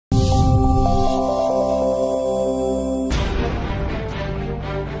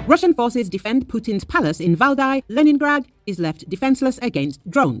Russian forces defend Putin's palace in Valdai. Leningrad is left defenseless against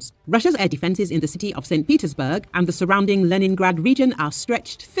drones. Russia's air defenses in the city of St. Petersburg and the surrounding Leningrad region are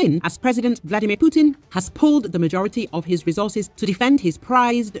stretched thin as President Vladimir Putin has pulled the majority of his resources to defend his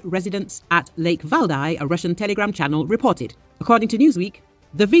prized residence at Lake Valdai, a Russian Telegram channel reported. According to Newsweek,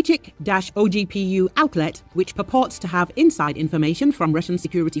 the VChK-OGPU outlet, which purports to have inside information from Russian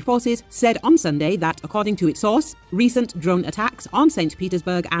security forces, said on Sunday that, according to its source, recent drone attacks on St.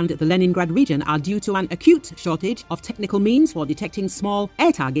 Petersburg and the Leningrad region are due to an acute shortage of technical means for detecting small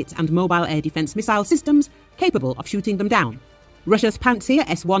air targets and mobile air defense missile systems capable of shooting them down. Russia's Pantsir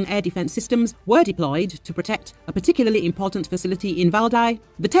S-1 air defense systems were deployed to protect a particularly important facility in Valdai,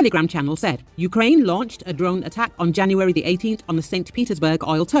 the Telegram channel said. Ukraine launched a drone attack on January the 18th on the St. Petersburg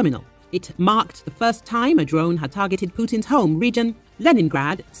oil terminal. It marked the first time a drone had targeted Putin's home region,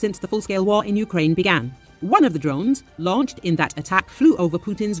 Leningrad, since the full-scale war in Ukraine began. One of the drones launched in that attack flew over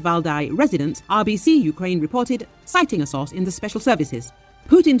Putin's Valdai residence, RBC Ukraine reported, citing a source in the special services.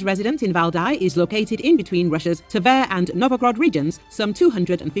 Putin's residence in Valdai is located in between Russia's Tver and Novgorod regions, some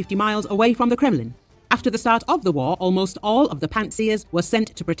 250 miles away from the Kremlin. After the start of the war, almost all of the Pantsirs were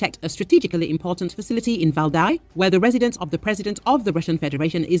sent to protect a strategically important facility in Valdai, where the residence of the President of the Russian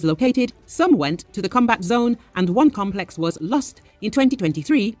Federation is located. Some went to the combat zone, and one complex was lost in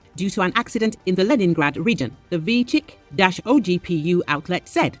 2023 due to an accident in the Leningrad region, the VChK-OGPU outlet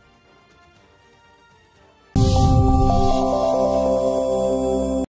said.